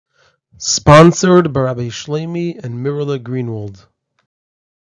Sponsored by Rabbi Shlomi and Mirala Greenwald.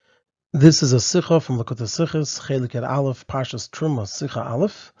 This is a Sikha from Likutei Sichos, Chelik Yud Aleph, Parshas Truma, Sikha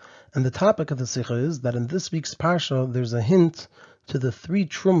Aleph, and the topic of the Sikha is that in this week's Parsha there's a hint to the 3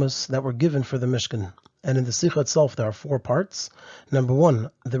 Trumas that were given for the Mishkan. And in the Sikha itself there are 4 parts. Number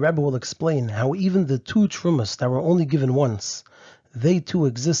 1, the Rebbe will explain how even the 2 Trumas that were only given once, they too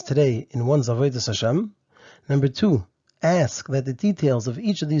exist today in one's Avodas Hashem. Number 2, ask that the details of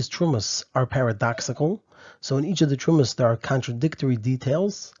each of these trumas are paradoxical. So in each of the trumas there are contradictory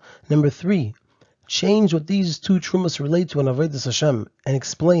details. Number 3, change what these 2 trumas relate to in Avodas Hashem and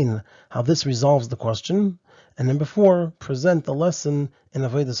explain how this resolves the question. And number 4, present the lesson in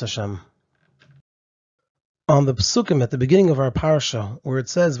Avodas Hashem. On the psukim at the beginning of our parsha, where it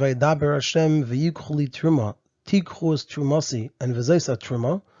says Vaydaber Hashem v'yikchuli truma, tikhus trumasi, and v'zeisa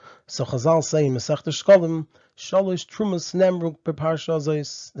truma, so Chazal say in Masechta Shkolim, Shalosh trumas nemruk beparsha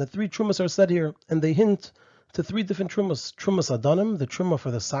zeis. The 3 trumas are said here, and they hint to 3 different trumas. Trumas Adonim, the truma for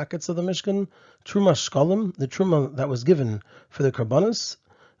the sockets of the Mishkan, Truma Shkolim, the truma that was given for the Karbanis,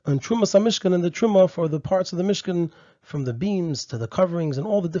 and Trumas HaMishkan, and the truma for the parts of the Mishkan, from the beams to the coverings and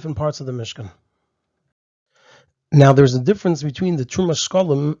all the different parts of the Mishkan. Now, there's a difference between the Truma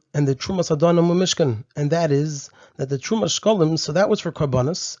Shkolim and the Trumas Adonim Mishkan, and that is that the Truma Shkolim, so that was for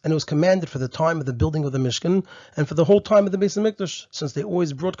Karbanis, and it was commanded for the time of the building of the Mishkan, and for the whole time of the Beis HaMikdash, since they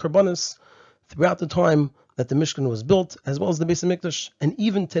always brought Karbanis throughout the time that the Mishkan was built, as well as the Beis HaMikdash. And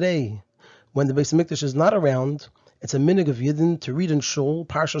even today, when the Beis HaMikdash is not around, it's a minig of Yidden to read in Shul,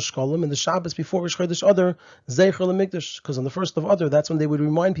 Parsha Shkolim, and the Shabbos before Rosh Chodesh Adar, Zeicher LeMikdash, because on the first of Adar, that's when they would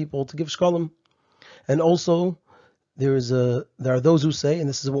remind people to give Shkolim. And also, there are those who say, and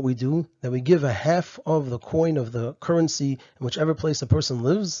this is what we do, that we give a half of the coin of the currency in whichever place a person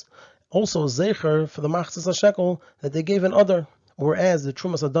lives. Also, zecher for the machzis hashekel that they gave an other, whereas the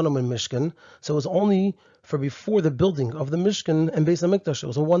trumas adonim in Mishkan, so it was only for before the building of the Mishkan and Beis HaMikdash. It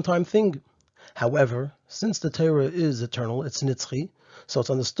was a one-time thing. However, since the Torah is eternal, it's nitzchi, so it's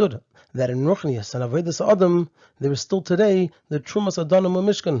understood that in Ruchnius and Avodas Adam there is still today the trumas adonim in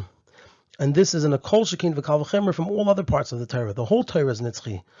Mishkan. And this is in a kol shekin v'kal v'chemer from all other parts of the Torah. The whole Torah is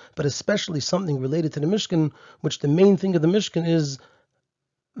nitzchi, but especially something related to the Mishkan, which the main thing of the Mishkan is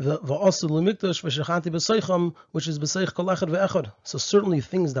v'asu l'mikdash v'shechanti b'seicham, which is b'seich kol echad v'echad. So certainly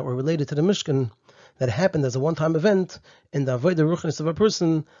things that were related to the Mishkan that happened as a one-time event in the avodah ruchnis of a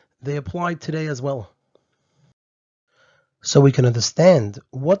person, they apply today as well. So we can understand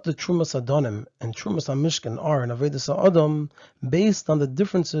what the Trumas Adonim and Trumas HaMishkan are in Avodas Adam based on the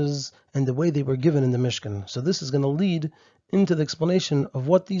differences in the way they were given in the Mishkan. So this is going to lead into the explanation of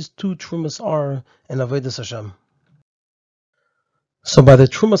what these 2 Trumas are in Avodas Hashem. So by the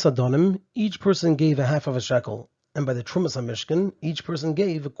Trumas Adonim, each person gave a half of a shekel, and by the Trumas HaMishkan, each person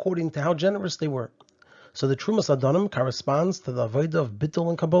gave according to how generous they were. So the Trumas Adonim corresponds to the Avodah of Bittul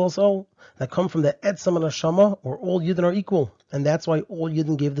and Kabbalas Ol that come from the Etzam and Hashama, where all Yidden are equal, and that's why all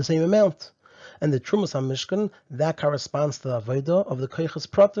Yidden gave the same amount. And the Trumas HaMishkan, that corresponds to the Avodah of the Koiches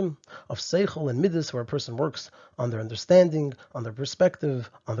Pratim, of Seichel and Midas, where a person works on their understanding, on their perspective,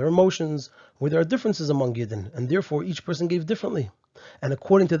 on their emotions, where there are differences among Yidden, and therefore each person gave differently. And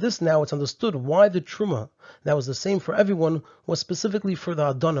according to this now, it's understood why the Truma, that was the same for everyone, was specifically for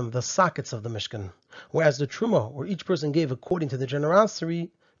the Adonim, the sockets of the Mishkan. Whereas the Truma, where each person gave according to the generosity,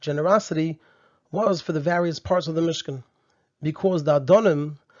 was for the various parts of the Mishkan. Because the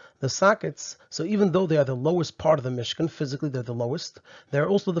Adonim, the sockets, so even though they are the lowest part of the Mishkan, physically they're the lowest, they're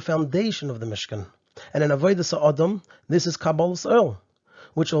also the foundation of the Mishkan. And in Avodas Adam, this is Kabbalas Ol,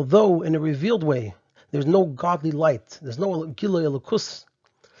 which although in a revealed way, there's no godly light, there's no Gilui Elokus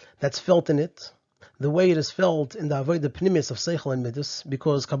that's felt in it, the way it is felt in the Avodah Pnimis of Seichel and Midas,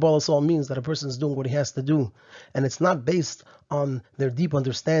 because Kabbalas Ol means that a person is doing what he has to do, and it's not based on their deep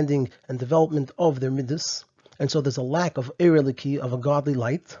understanding and development of their Midas, and so there's a lack of Eireliki, of a godly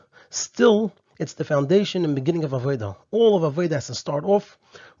light. Still, it's the foundation and beginning of Avodah. All of Avodah has to start off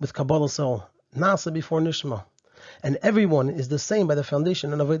with Kabbalas Ol, Nasa before Nishma. And everyone is the same by the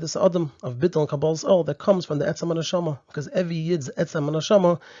foundation in Avodas Adam of Bittul and Kabbalas Ol that comes from the Etzam and Hashama, because every Yid's Etzam and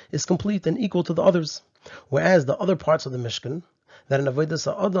Hashama is complete and equal to the others. Whereas the other parts of the Mishkan, that in Avodas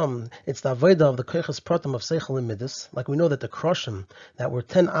Adam, it's the Avodah of the Koiches Pratim of Seichel and Midas, like we know that the Kroshim that were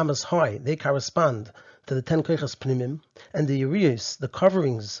 10 Amas high, they correspond to the 10 Koiches Pnimim, and the Yeriyos, the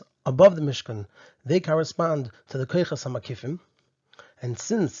coverings above the Mishkan, they correspond to the Koiches HaMakifim. And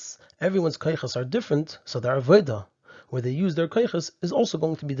since everyone's koiches are different, so their avodah, where they use their koiches, is also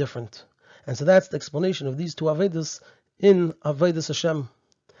going to be different. And so that's the explanation of these 2 avodas in Avodas Hashem,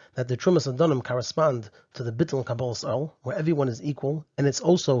 that the Trumas Adonim correspond to the Bittul and Kabbalas Ol, where everyone is equal, and it's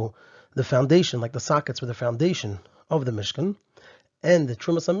also the foundation, like the sockets were the foundation of the Mishkan, and the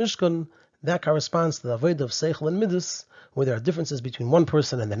Trumas HaMishkan, that corresponds to the avodah of Seichel and Midas, where there are differences between one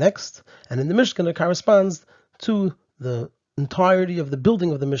person and the next, and in the Mishkan it corresponds to the entirety of the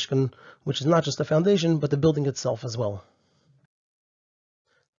building of the Mishkan, which is not just the foundation, but the building itself as well.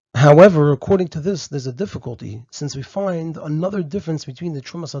 However, according to this, there's a difficulty, since we find another difference between the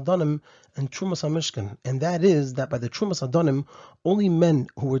Trumas Adonim and Trumas HaMishkan, and that is that by the Trumas Adonim, only men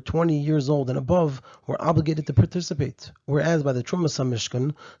who were 20 years old and above were obligated to participate, whereas by the Trumas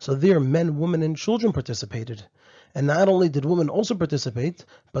HaMishkan, so there men, women, and children participated. And not only did women also participate,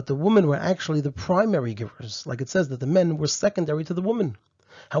 but the women were actually the primary givers, like it says that the men were secondary to the women.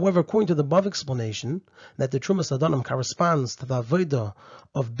 However, according to the above explanation, that the Trumas Adonim corresponds to the Avodah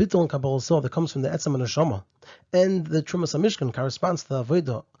of Bittul and Kabbalah Soul that comes from the Etzem and Neshama, and the Trumas HaMishkan corresponds to the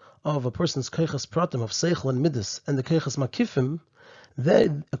Avodah of a person's Keiches Pratim of Seichel and Midas and the Keiches Makifim,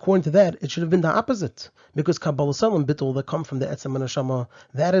 then, according to that, it should have been the opposite, because Kabbalah Soul and Bittul that come from the Etzem and Neshama,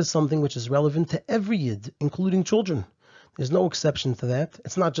 that is something which is relevant to every Yid, including children. There's no exception to that.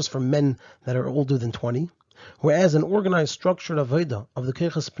 It's not just for men that are older than 20. Whereas an organized, structured avodah of the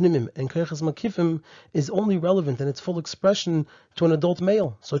Keiches Pnimim and Keiches Makifim is only relevant in its full expression to an adult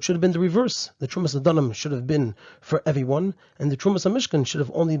male. So it should have been the reverse. The Trumas Adonim should have been for everyone, and the Trumas HaMishkan should have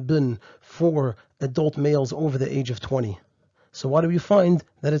only been for adult males over the age of 20. So why do we find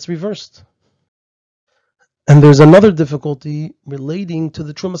that it's reversed? And there's another difficulty relating to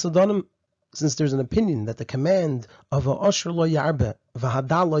the Trumas Adonim, since there's an opinion that the command of a Asher lo yarbe,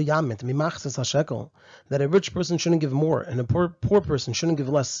 v'hadal lo yamet, mimachzes hashekel, that a rich person shouldn't give more and a poor person shouldn't give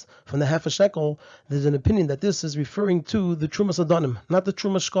less from the half a shekel, there's an opinion that this is referring to the Trumas Adonim, not the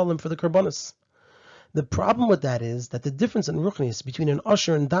Trumas Shkolim for the Karbonis. The problem with that is that the difference in Ruchnis between an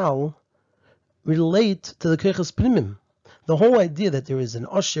Asher and Dal relate to the Keiches Pnimim. The whole idea that there is an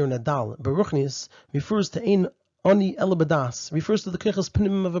Asher and a Dal, Beruchnis, refers to Ein Ani Elabadas, refers to the Keiches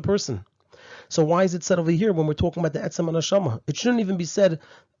Pnimim of a person. So why is it said over here when we're talking about the Etzem and Neshama? It shouldn't even be said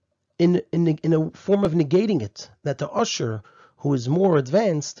in a form of negating it, that the Usher, who is more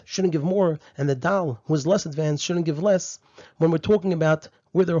advanced, shouldn't give more, and the Dal, who is less advanced, shouldn't give less, when we're talking about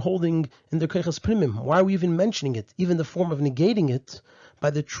where they're holding in their Keiches Pnimim. Why are we even mentioning it? Even the form of negating it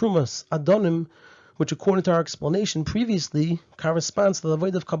by the Trumas Adonim, which according to our explanation previously corresponds to the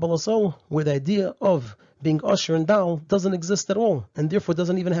Avodah of Kabbalah Soul, where the idea of being Usher and Dal doesn't exist at all, and therefore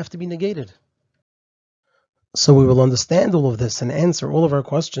doesn't even have to be negated. So we will understand all of this and answer all of our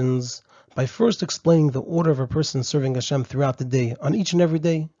questions by first explaining the order of a person serving Hashem throughout the day, on each and every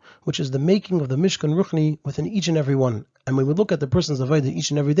day, which is the making of the Mishkan Ruchni within each and every one. And when we look at the person's avodah each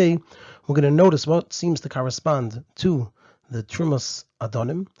and every day, we're going to notice what seems to correspond to the Trumas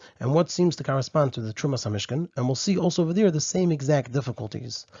Adonim, and what seems to correspond to the Trumas HaMishkan, and we'll see also over there the same exact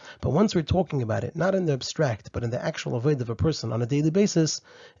difficulties. But once we're talking about it, not in the abstract, but in the actual avodah of a person on a daily basis,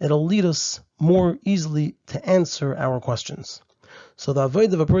 it'll lead us more easily to answer our questions. So the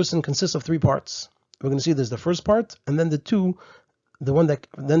avodah of a person consists of 3 parts. We're going to see there's the first part, and then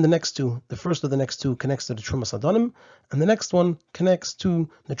then the next two. The first of the next two connects to the Trumas Adonim, and the next one connects to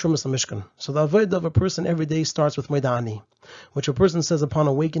the Trumas HaMishkan. So the avodah of a person every day starts with Moedani, which a person says upon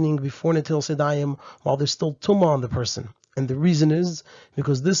awakening before Netil Sedayim, while there's still Tumah on the person. And the reason is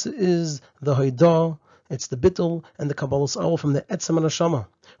because this is the Haidah, it's the Bittul and the Kabbalah Soul from the Etzem and Neshama,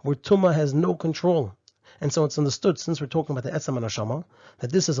 where Tumah has no control. And so it's understood, since we're talking about the Etzem and Neshama,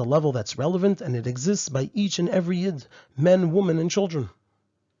 that this is a level that's relevant and it exists by each and every Yid, men, women, and children.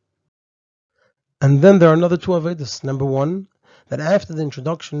 And then there are another 2 avodas. Number 1, that after the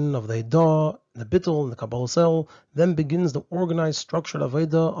introduction of the Haidah, the Bittul, and the Kabbalah Soul, then begins the organized, structured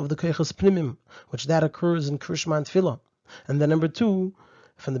avodah of the Keiches Pnimim, which that occurs in Krishma and Tefillah. And then number 2,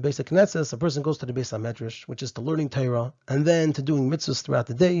 from the basic Knesses, a person goes to the Beis HaMedrash, which is to learning Torah, and then to doing mitzvahs throughout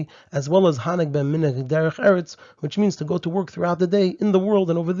the day, as well as Haneg ben Minhag Derech Eretz, which means to go to work throughout the day in the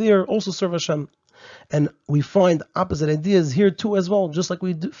world, and over there also serve Hashem. And we find opposite ideas here too as well, just like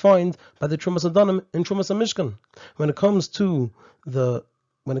we find by the Trumas Adonim and Trumas HaMishkan. When it comes to the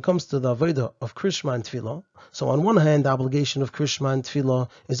avodah of Krishma and Tefillah, so on one hand, the obligation of Krishma and Tefillah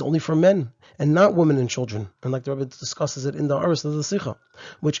is only for men and not women and children, and like the Rebbe discusses it in the Aris of the Sikha,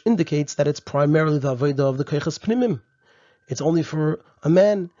 which indicates that it's primarily the avodah of the Keiches Pnimim. It's only for a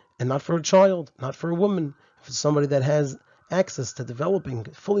man and not for a child, not for a woman. If it's somebody that has access to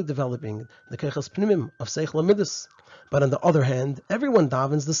fully developing the Keiches Pnimim of Seichel Midas. But on the other hand, everyone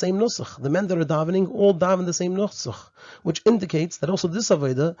davens the same nusach. The men that are davening all daven the same nusach, which indicates that also this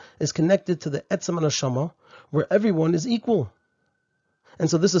avodah is connected to the Etzem and Neshama, where everyone is equal. And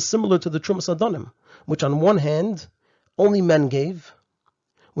so this is similar to the Trumas Adonim, which on one hand only men gave,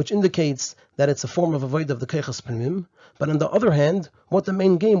 which indicates that it's a form of avoid of the Keichas Pnimim. But on the other hand, what the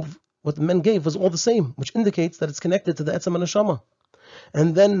men gave was all the same, which indicates that it's connected to the Etzem and Neshama.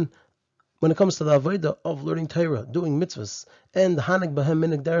 And then, when it comes to the avodah of learning Torah, doing mitzvahs, and Hanek Bahem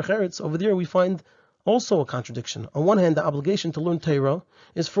Minik Derech Eretz, over there we find also a contradiction. On one hand, the obligation to learn Torah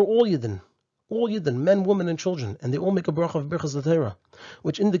is for all Yidden, men, women, and children, and they all make a bracha of Birchas Torah,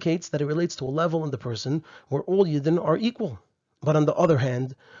 which indicates that it relates to a level in the person where all Yidden are equal. But on the other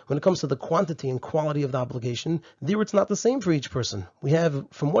hand, when it comes to the quantity and quality of the obligation, there it's not the same for each person. We have,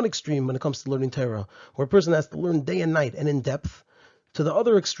 from one extreme when it comes to learning Torah, where a person has to learn day and night and in depth, to the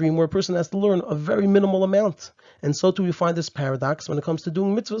other extreme where a person has to learn a very minimal amount. And so too we find this paradox when it comes to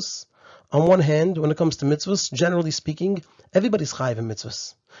doing mitzvahs. On one hand, when it comes to mitzvahs, generally speaking, everybody's chayiv in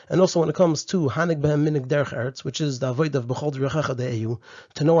mitzvahs. And also when it comes to Hanek Behem Minik Derech Eretz, which is the avodah of B'chol D'Rechecha De'eyu,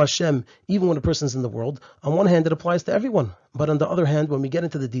 to know Hashem even when a person's in the world, on one hand it applies to everyone. But on the other hand, when we get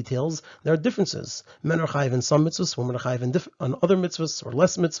into the details, there are differences. Men are chayiv in some mitzvahs, women are chayiv on other mitzvahs, or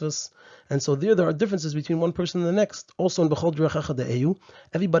less mitzvahs. And so there are differences between one person and the next. Also in B'chol D'Rechecha De'eyu,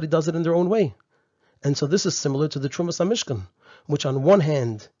 everybody does it in their own way. And so this is similar to the Trumas HaMishkan, which on one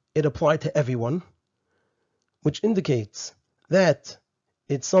hand, it applied to everyone, which indicates that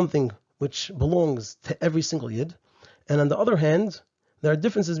it's something which belongs to every single Yid. And on the other hand, there are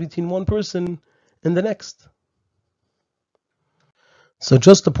differences between one person and the next. So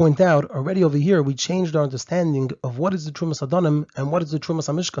just to point out, already over here, we changed our understanding of what is the Trumas Adanim and what is the Trumas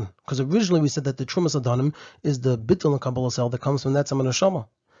HaMishkan. Because originally we said that the Trumas Adanim is the Bittul and Kabbalah cell that comes from that Etzem and Neshama.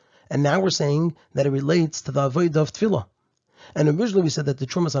 And now we're saying that it relates to the Avodah of Tefillah. And originally we said that the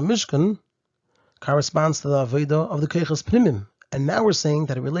Trumas HaMishkan corresponds to the Avodah of the Keichas Pnimim. And now we're saying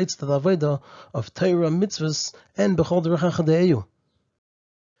that it relates to the Avodah of Torah, Mitzvahs, and B'chol D'Rechecha De'eyu.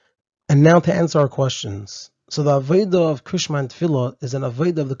 And now to answer our questions. So the Avodah of Krishma and Tefillah is an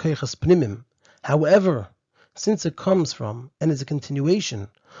Avodah of the Keichas Pnimim. However, since it comes from and is a continuation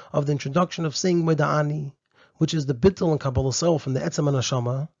of the introduction of saying Moda'ani, which is the Bittul and Kabbalah Soul from the Etzem and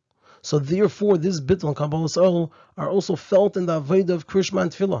Neshama, so therefore, this Bittul and Kabbalah Soul are also felt in the Avodah of Krishma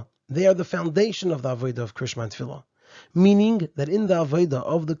and Tefillah. They are the foundation of the Avodah of Krishma and Tefillah. Meaning that in the Avodah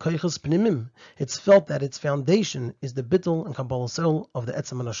of the Keichas Pnimim, it's felt that its foundation is the Bittul and Kabbalah Soul of the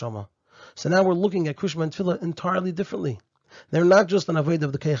Etzem and Neshama. So now we're looking at Krishma and Tefillah entirely differently. They're not just an avodah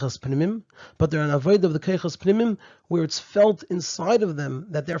of the Keichas Pnimim, but they're an avodah of the Keichas Pnimim where it's felt inside of them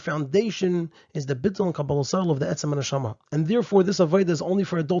that their foundation is the Bittul and Kabbalah Soul of the Etzem and Neshama. And therefore this avodah is only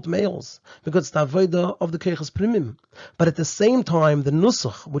for adult males, because it's the avodah of the Keichas Pnimim. But at the same time, the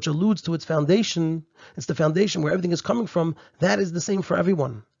Nusach, which alludes to its foundation, it's the foundation where everything is coming from, that is the same for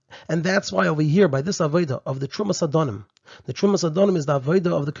everyone. And that's why over here, by this avodah of the Trumas Adanim, the Trumas Adanim is the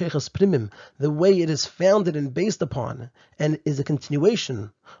avodah of the Keichas Pnimim, the way it is founded and based upon, and is a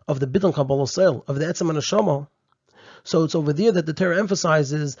continuation of the Bittul Kabbalah Soul of the Etzem and Neshama. So it's over there that the Torah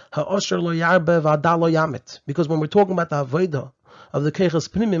emphasizes Ha'osher lo yarbe v'adal lo yamit, because when we're talking about the avodah of the Keichas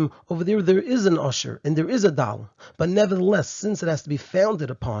Pnimim, over there is an Osher and there is a Dal, but nevertheless, since it has to be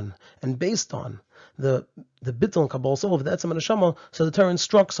founded upon and based on the Bittul and Kabbalah Soul of the Etzem and Neshama, so the Torah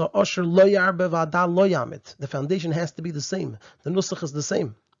instructs Osher lo yarbe v'adal lo yamit. The foundation has to be the same. The Nusach is the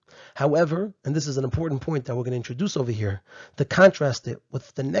same. However, and this is an important point that we're going to introduce over here, to contrast it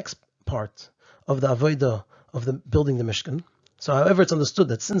with the next part of the avodah of the building the Mishkan. So however, it's understood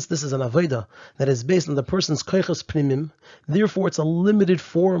that since this is an avodah that is based on the person's Keichas Pnimim, therefore it's a limited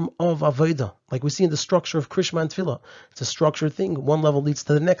form of avodah, like we see in the structure of Krishma and Tefillah. It's a structured thing. One level leads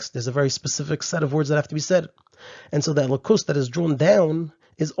to the next. There's a very specific set of words that have to be said. And so the elokus that is drawn down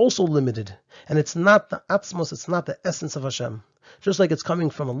is also limited. And it's not the atzmos, it's not the essence of Hashem. Just like it's coming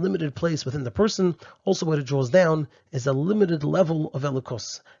from a limited place within the person, also what it draws down is a limited level of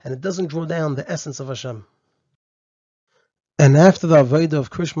elokus. And it doesn't draw down the essence of Hashem. And after the avodah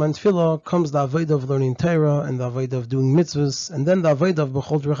of Krishma and Tefillah comes the avodah of learning Torah and the avodah of doing mitzvahs, and then the avodah of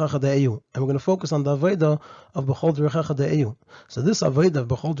B'chol D'Rechecha De'eyu. And we're going to focus on the avodah of B'chol D'Rechecha De'eyu. So this avodah of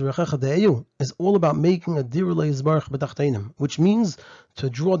B'chol D'Rechecha De'eyu is all about making a dir le'yizbarach b'tachteinim, which means to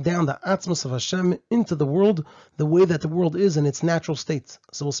draw down the atzmos of Hashem into the world the way that the world is in its natural state.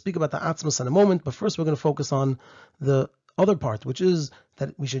 So we'll speak about the atzmos in a moment, but first we're going to focus on the other part, which is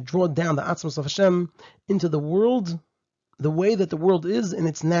that we should draw down the atzmos of Hashem into the world the way that the world is in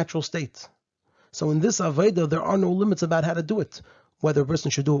its natural state. So in this Avodah, there are no limits about how to do it. Whether a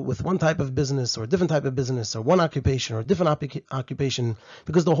person should do it with one type of business or a different type of business or one occupation or a different occupation,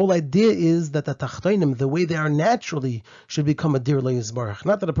 because the whole idea is that the Tachtainim, the way they are naturally, should become a Dir Le'Yizbarach.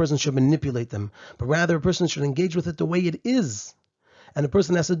 Not that a person should manipulate them, but rather a person should engage with it the way it is. And a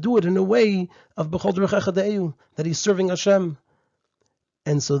person has to do it in a way of B'chol D'Rechecha De'eyu, that he's serving Hashem.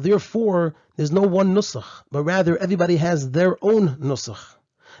 And so therefore, there's no one nusach, but rather everybody has their own nusach.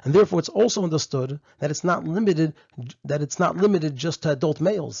 And therefore, it's also understood that it's not limited just to adult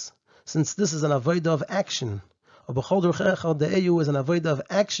males, since this is an avodah of action. A b'chol derech echad de'eyu is an avodah of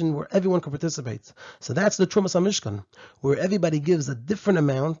action where everyone can participate. So that's the Trumas HaMishkan, where everybody gives a different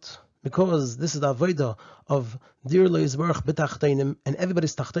amount, because this is the avodah of dir lo yizbarach b'tachteinim, and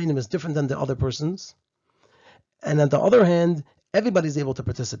everybody's tachteinim is different than the other person's. And on the other hand, everybody's able to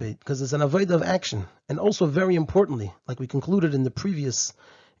participate because it's an avodah of action. And also, very importantly, like we concluded in the previous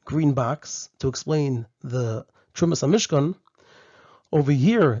green box to explain the Trumas HaMishkan, over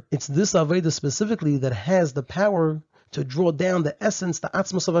here, it's this avodah specifically that has the power to draw down the essence, the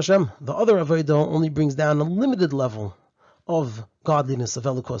atzmos of Hashem. The other avodah only brings down a limited level of godliness, of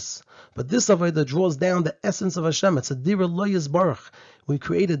elikos. But this avodah draws down the essence of Hashem. It's a dira lo yizbarach. We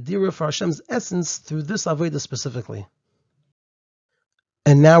create a dira for Hashem's essence through this avodah specifically.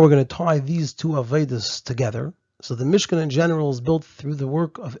 And now we're going to tie these two avodas together. So the Mishkan in general is built through the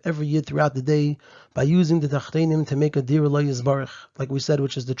work of every year throughout the day by using the Tachteinim to make a Dira Lo Yizbarach, like we said,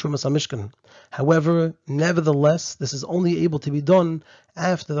 which is the Trumas HaMishkan. However, nevertheless, this is only able to be done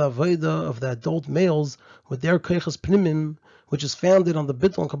after the Avodah of the adult males with their Keiches Pnimim, which is founded on the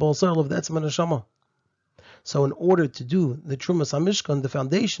Bittul and Kabbalah Soil of the Etzem and Neshama. So in order to do the Trumas HaMishkan, the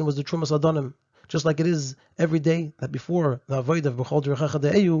foundation was the Trumas Adonim. Just like it is every day that before the Avodah of B'chol Derech Echad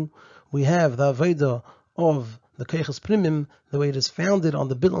De'eyu, we have the Avodah of the Keiches Pnimim, the way it is founded on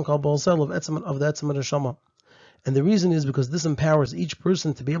the Bittul and Kabbalah Soil of the Etzem and Neshama. And the reason is because this empowers each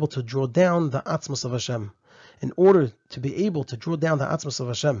person to be able to draw down the Atzmos of Hashem. In order to be able to draw down the Atzmos of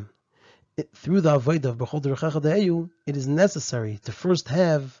Hashem through the Avodah of B'chol Derech Echad De'eyu, it is necessary to first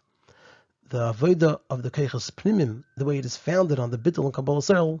have the Avodah of the Keiches Pnimim, the way it is founded on the Bittul and Kabbalah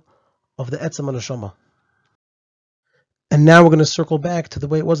Soil of the Etzem and Neshama. And now we're going to circle back to the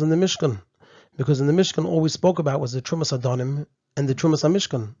way it was in the Mishkan, because in the Mishkan all we spoke about was the Trumas Adonim and the Trumas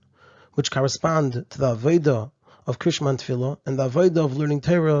HaMishkan, which correspond to the Avodah of Krishma and Tefillah and the Avodah of learning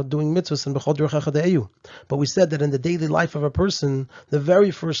Torah, doing mitzvahs and B'chol Derech Echad De'eyu. But we said that in the daily life of a person, the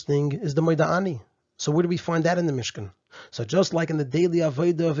very first thing is the Moeda Ani. So where do we find that in the Mishkan? So just like in the daily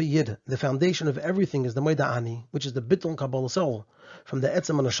Avodah of a Yid, the foundation of everything is the Moeda Ani, which is the Bittul and Kabbalah Soul from the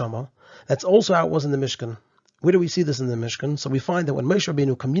Etzem and Neshama. That's also how it was in the Mishkan. Where do we see this in the Mishkan? So we find that when Moshe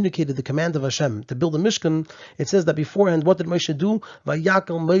Rabbeinu communicated the command of Hashem to build a Mishkan, it says that beforehand, what did Moshe do?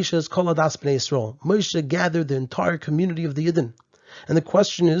 Vayakel Moshe's kol hadas bnei Yisrael. Moshe gathered the entire community of the Yidden. And the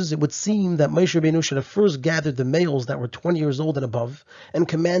question is, it would seem that Moshe Rabbeinu should have first gathered the males that were 20 years old and above and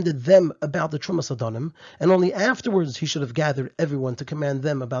commanded them about the Trumas Adonim, and only afterwards he should have gathered everyone to command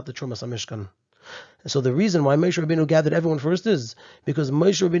them about the Trumas HaMishkan. So the reason why Moshe Rabbeinu gathered everyone first is because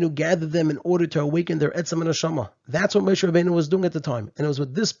Moshe Rabbeinu gathered them in order to awaken their Etzem and Neshama. That's what Moshe Rabbeinu was doing at the time. And it was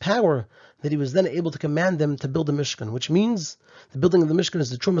with this power that he was then able to command them to build the Mishkan, which means the building of the Mishkan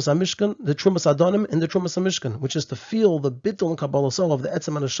is the Trumas HaMishkan, the Trumas Adonim, and the Trumas HaMishkan, which is to feel the Bittul and Kabbalah Soul of the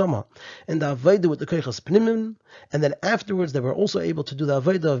Etzem and Neshama, and the Avodah with the Keiches Pnimim, and then afterwards they were also able to do the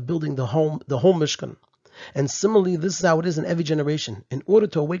Avodah of building the whole Mishkan. And similarly, this is how it is in every generation. In order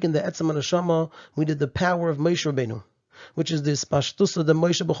to awaken the Etzem and Neshama, we did the power of Moshe Rabbeinu, which is the Spashtusa de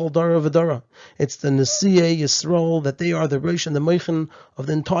Moshe B'chol Dara V'Dara. It's the Nesiyei Yisrael, that they are the Rosh and the Moichin of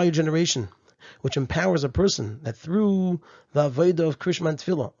the entire generation, which empowers a person that through the Avodah of Krishma and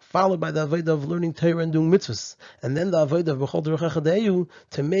Tefillah, followed by the Avodah of learning Torah and doing mitzvahs, and then the Avodah of B'chol Derech Echad De'eyu,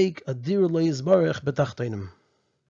 to make a Dir Lo Yizbarach B'Tachteinim.